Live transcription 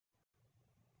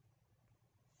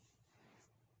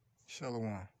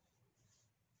Shalom.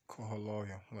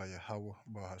 Kohaloya La Yahweh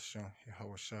Bahasham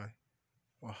Yahweh Shai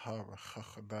Wahara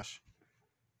Chachadash.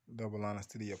 Double honors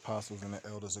to the apostles and the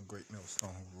elders of Great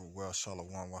Millstone who rule well.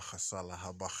 Shalom Wachasala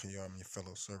Habachiyam, your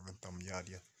fellow servant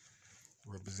Yadia.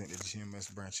 Represent the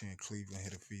GMS branch in Cleveland, here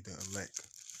to feed the elect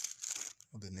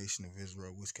of the nation of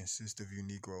Israel, which consists of you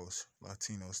Negroes,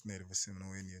 Latinos, Native and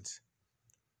Seminole Indians,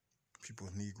 people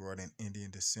of Negro and Indian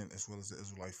descent, as well as the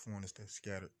Israelite foreigners that are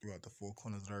scattered throughout the four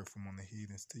corners of the earth from among the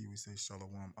heathens. To you we say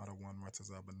Shalom, Adawan,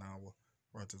 Ratazah, Banawa,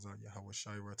 Ratazah, Yahweh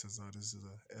Shai, Ratazah. This is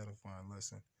an edifying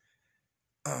lesson.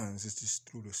 This is just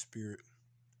through the spirit.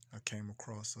 I came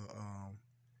across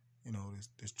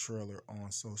this trailer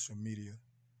on social media.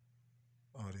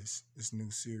 This new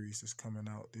series is coming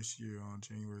out this year on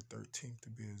January 13th, to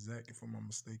be exact, if I'm not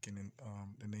mistaken. And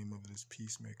the name of it is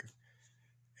Peacemaker.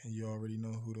 And you already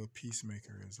know who the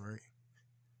peacemaker is, right?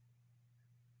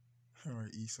 All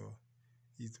right, Esau.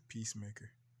 He's the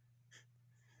peacemaker.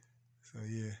 So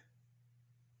yeah.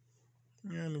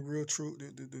 And the real true,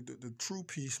 the true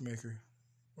peacemaker,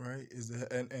 right? Is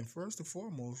that, and first and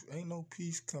foremost, ain't no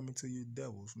peace coming to you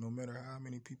devils. No matter how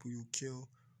many people you kill,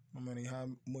 no matter how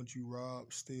much you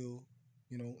rob, steal,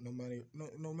 no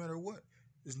matter what,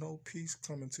 there's no peace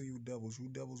coming to you devils. You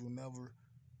devils will never,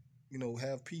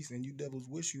 have peace, and you devils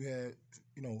wish you had,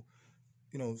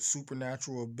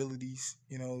 supernatural abilities,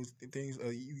 things.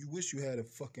 You wish you had a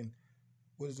fucking,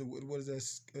 what is that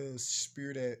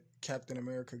spear that Captain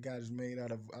America got is made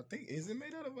out of? Is it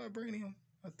made out of vibranium?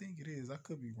 I think it is. I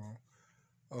could be wrong.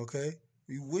 Okay,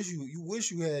 you wish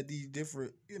you had these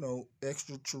different,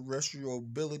 extraterrestrial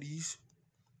abilities,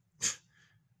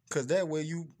 because that way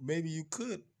you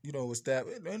could,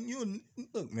 establish. And you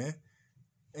look, man,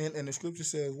 and the scripture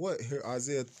says what here?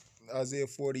 Isaiah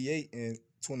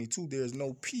 48:22. There is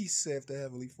no peace, saith the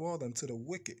heavenly Father, unto the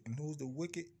wicked. And who's the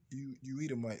wicked? You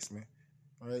Edomites, man.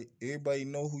 All right, everybody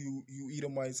know who you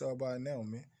Edomites are by now,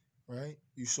 man. Right?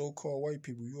 You so-called white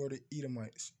people, you are the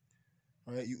Edomites.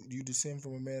 All right, you descend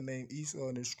from a man named Esau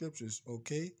in the scriptures,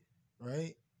 okay?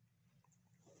 Right?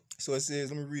 So it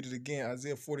says, let me read it again.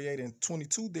 Isaiah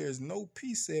 48:22. There is no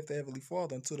peace, saith the heavenly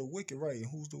Father, unto the wicked. Right? And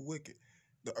who's the wicked?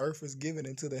 The earth is given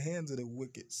into the hands of the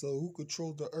wicked. So who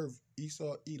controls the earth?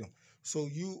 Esau, Edom. So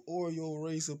you or your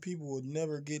race of people will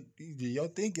never get. Y'all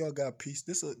think y'all got peace?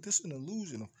 This an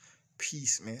illusion of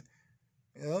peace, man.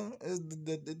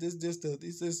 It's just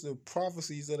the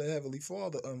prophecies of the heavenly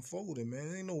Father unfolding, man.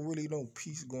 There ain't really no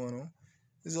peace going on.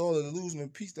 It's all an illusion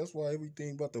of peace. That's why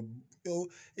everything about the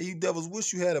you devils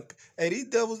wish you had a. Hey, these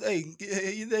devils, they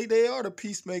are the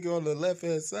peacemaker on the left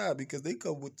hand side, because they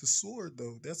come with the sword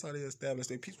though. That's how they establish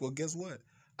their peace. Well, guess what?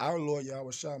 Our Lord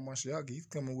Yahweh Shah Mashiach, he's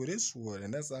coming with his sword,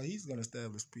 and that's how he's gonna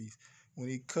establish peace. When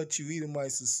he cut you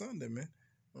Edomites asunder, man.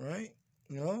 Right?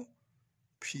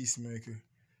 Peacemaker.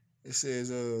 It says,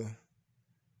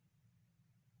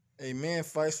 a man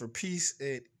fights for peace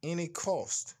at any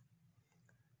cost,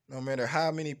 no matter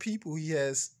how many people he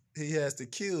has to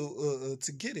kill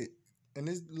to get it. And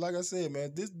this, like I said,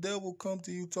 man, this devil come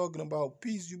to you talking about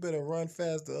peace, you better run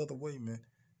fast the other way, man.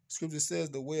 Scripture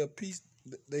says the way of peace,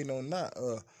 they know not.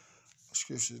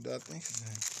 Scripture, I think it's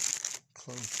in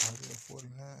close Isaiah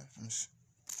 49. Let me see.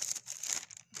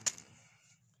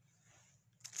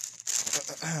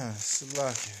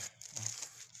 Salakia.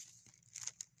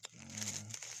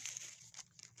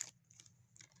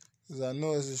 Because I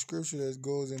know it's a scripture that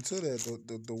goes into that.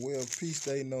 The way of peace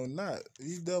they know not.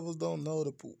 These devils don't know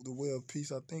the way of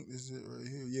peace. I think this is it right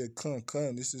here. Yeah, come.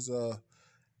 This is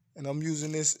and I'm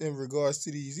using this in regards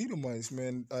to these Edomites,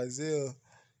 man. Isaiah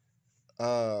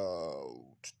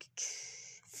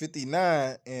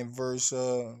 59 and verse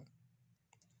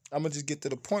I'm gonna just get to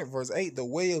the point. Verse 8, the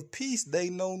way of peace they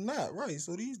know not. Right.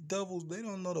 So these devils, they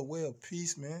don't know the way of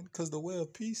peace, man. Because the way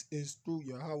of peace is through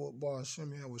Yahweh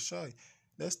Ba'ashem Yahweh Shai.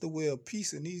 That's the way of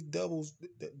peace. And these devils,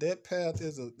 that path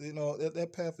is that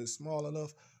path is small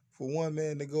enough for one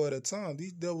man to go at a time.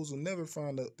 These devils will never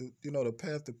find the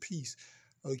path to peace.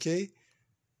 Okay.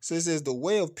 So it says the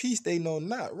way of peace they know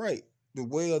not. Right. The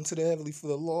way unto the heavenly for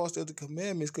the laws of the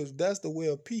commandments, because that's the way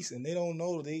of peace, and they don't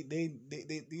know the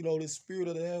spirit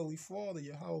of the heavenly Father,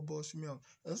 Yahweh Bashemiah.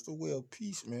 That's the way of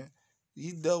peace, man.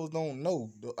 These devils don't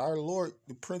know. Our Lord,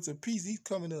 the Prince of Peace, he's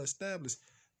coming to establish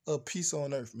a peace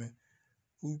on earth, man.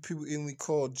 Who people inly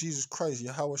call Jesus Christ,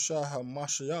 Yahweh Shah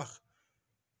HaMashiach.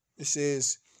 It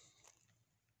says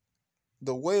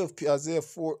the way of Isaiah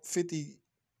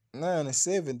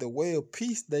 59:7, the way of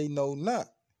peace they know not.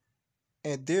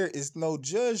 And there is no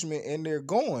judgment in their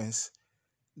goings.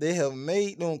 they have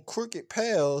made them crooked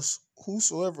paths.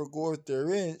 Whosoever goeth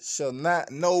therein shall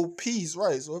not know peace.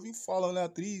 Right. So if you following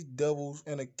after these devils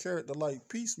and a character like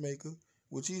Peacemaker,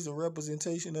 which he's a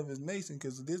representation of his nation,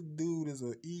 because this dude is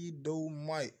a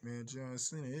Edomite, man. John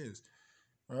Cena is.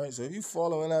 All right. So if you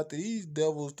following after these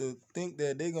devils to think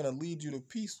that they're gonna lead you to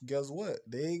peace, guess what?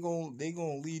 They gonna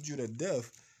lead you to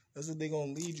death. That's what they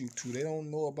gonna lead you to. They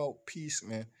don't know about peace,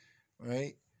 man.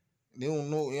 Right? They don't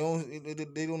know.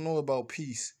 They don't know about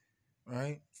peace.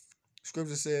 Right?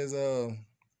 Scripture says,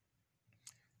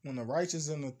 when the righteous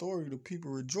in authority, the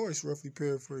people rejoice. Roughly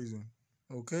paraphrasing.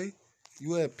 Okay,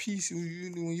 you had peace.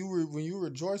 When you were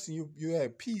rejoicing, you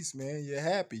had peace, man. You're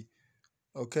happy.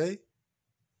 Okay,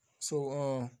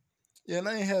 so yeah, and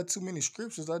I ain't had too many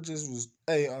scriptures. I just was,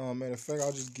 hey, matter of fact,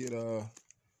 I'll just get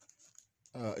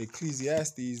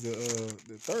Ecclesiastes,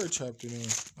 the third chapter. Then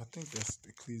I think that's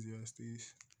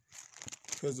Ecclesiastes.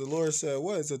 Because the Lord said,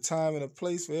 what? It's a time and a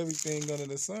place for everything under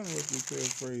the sun, roughly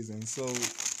paraphrasing. So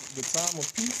the time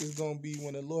of peace is going to be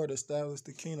when the Lord established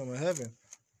the kingdom of heaven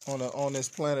on this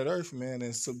planet Earth, man,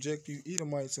 and subject you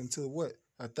Edomites into what?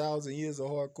 1,000 years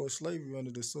of hardcore slavery under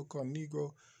the so-called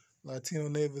Negro, Latino,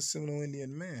 Native, Seminole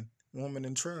Indian man, woman,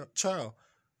 and child.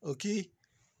 Okay?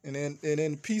 And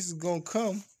then peace is going to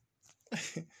come.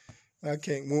 I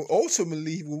can't. Well,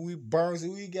 ultimately, when we burn,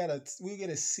 we gotta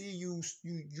see you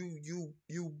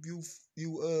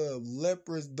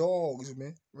leprous dogs,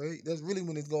 man. Right? That's really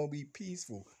when it's gonna be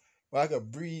peaceful. Where I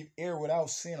could breathe air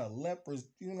without seeing a leprous.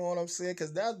 You know what I'm saying?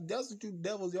 Cause that's what you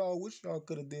devils y'all wish y'all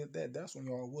could have did that. That's when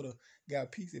y'all would have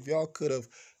got peace. If y'all could have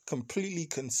completely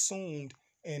consumed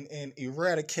and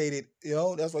eradicated. You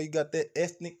know, that's why you got that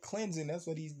ethnic cleansing. That's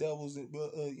why these devils,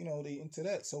 they into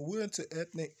that. So we're into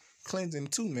ethnic cleansing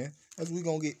too, man. That's we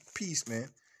gonna get peace, man.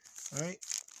 All right,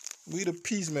 we the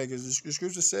peacemakers. The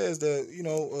scripture says that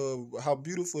how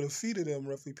beautiful the feet of them.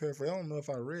 Roughly paraphrase. I don't know if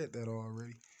I read that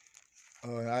already.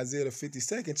 Isaiah the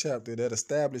 52nd chapter that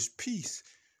established peace.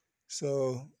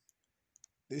 So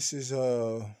this is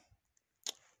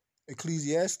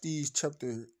Ecclesiastes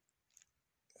chapter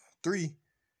 3.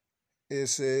 It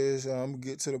says, I'm gonna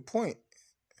get to the point.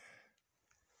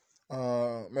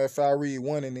 Matter of fact, I read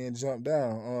one and then jump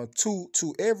down.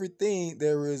 To everything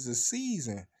there is a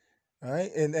season, right,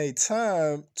 and a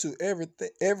time to everything,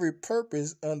 every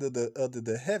purpose under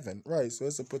the heaven, right. So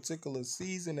it's a particular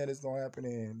season that is gonna happen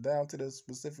in, down to the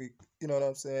specific, you know what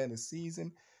I'm saying, the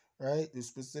season, right, the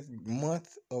specific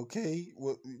month. Okay,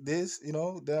 what this,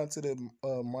 down to the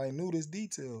minutest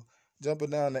detail. Jumping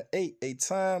down to 8, a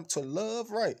time to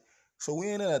love, right. So we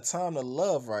ain't in a time to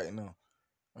love right now.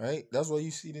 Right, that's why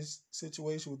you see this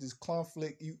situation with this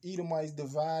conflict. You Edomites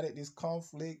divided, this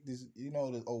conflict, this the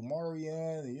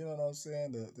Omarion, you know what I'm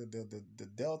saying, the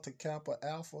Delta Kappa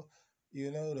Alpha,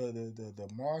 the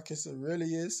Marcus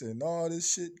Aurelius, and all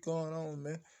this shit going on,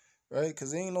 man. Right,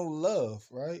 because there ain't no love,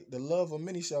 right? The love of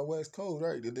many shall wax cold,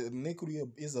 right? The iniquity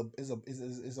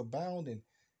is abounding,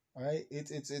 right?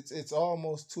 It's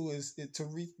almost to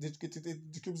reach reach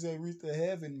the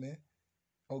heaven, man.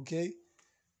 Okay.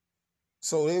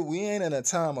 So we ain't in a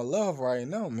time of love right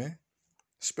now, man.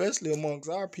 Especially amongst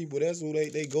our people. That's who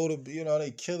they go to.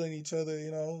 They killing each other.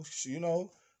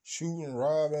 Shooting,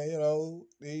 robbing.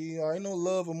 There ain't no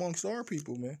love amongst our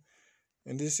people, man.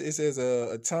 And this it says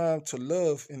a time to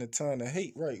love and a time to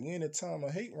hate. Right, we in a time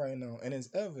of hate right now, and it's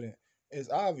evident.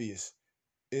 It's obvious.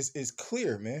 It's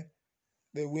clear, man,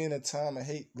 that we in a time of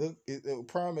hate. Look, a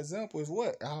prime example is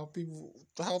what how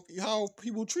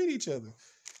people treat each other.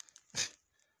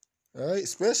 All right,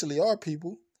 especially our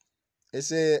people. It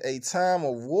said a time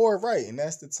of war, right, and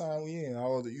that's the time we in.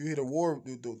 You hear the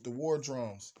war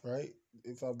drums, right?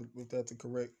 If that's the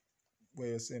correct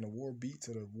way of saying the war beat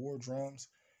to the war drums.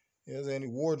 There's any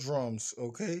war drums,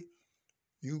 okay?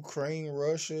 Ukraine,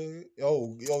 Russia,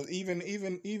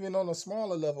 even on a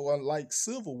smaller level, like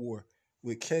Civil War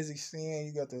with Kazakhstan,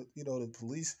 you got the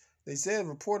police. They said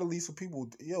reportedly some people,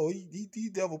 he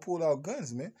devil pulled out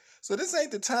guns, man. So this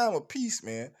ain't the time of peace,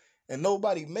 man. And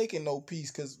nobody making no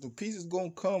peace, because the peace is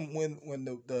gonna come when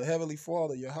the Heavenly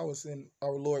Father, Yahweh, send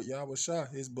our Lord Yahweh Shah,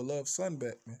 his beloved son,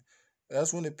 back, man.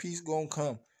 That's when the peace gonna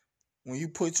come. When you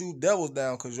put you devils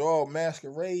down, because you're all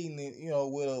masquerading,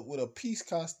 with a peace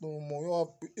costume, or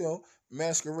you're all,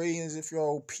 masquerading as if you're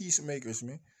all peacemakers,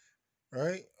 man.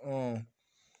 Right?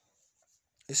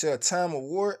 It's a time of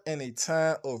war and a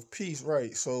time of peace,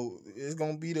 right? So it's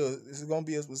gonna be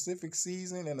a specific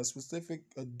season and a specific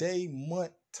day,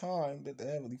 month, time that the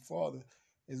Heavenly Father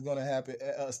is gonna happen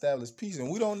establish peace, and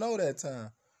we don't know that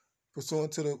time.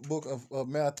 Pursuant to the book of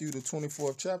Matthew, the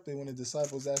 24th chapter, when the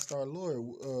disciples asked our Lord,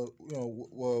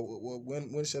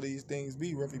 when shall these things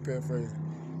be? Roughly paraphrasing.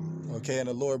 Okay, and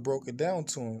the Lord broke it down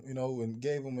to him, and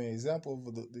gave him an example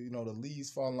of the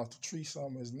leaves falling off the tree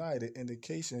summer's night, the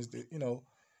indications that,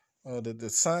 the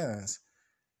signs,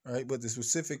 right? But the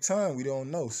specific time we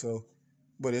don't know. So,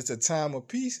 but it's a time of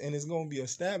peace, and it's going to be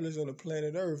established on the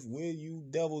planet Earth where you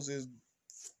devils is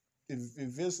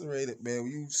eviscerated, man.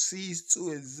 You cease to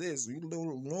exist. You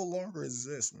no longer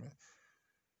exist, man.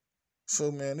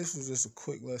 So, man, this was just a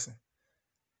quick lesson.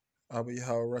 Abba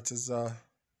Yahweh Ratazah,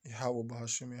 Yahweh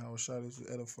Bahashim, Yahweh Shai, this was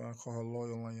edifying, call her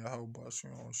loyal, and Yahweh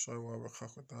Bahashim, Yahweh Shai, Yahweh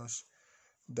Kakadash.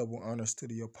 Double honors to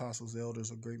the apostles,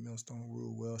 elders of Great Millstone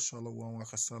Rule. Well, Shalom,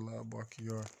 Wakasala,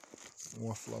 Bakiyar,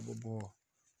 Waflababal.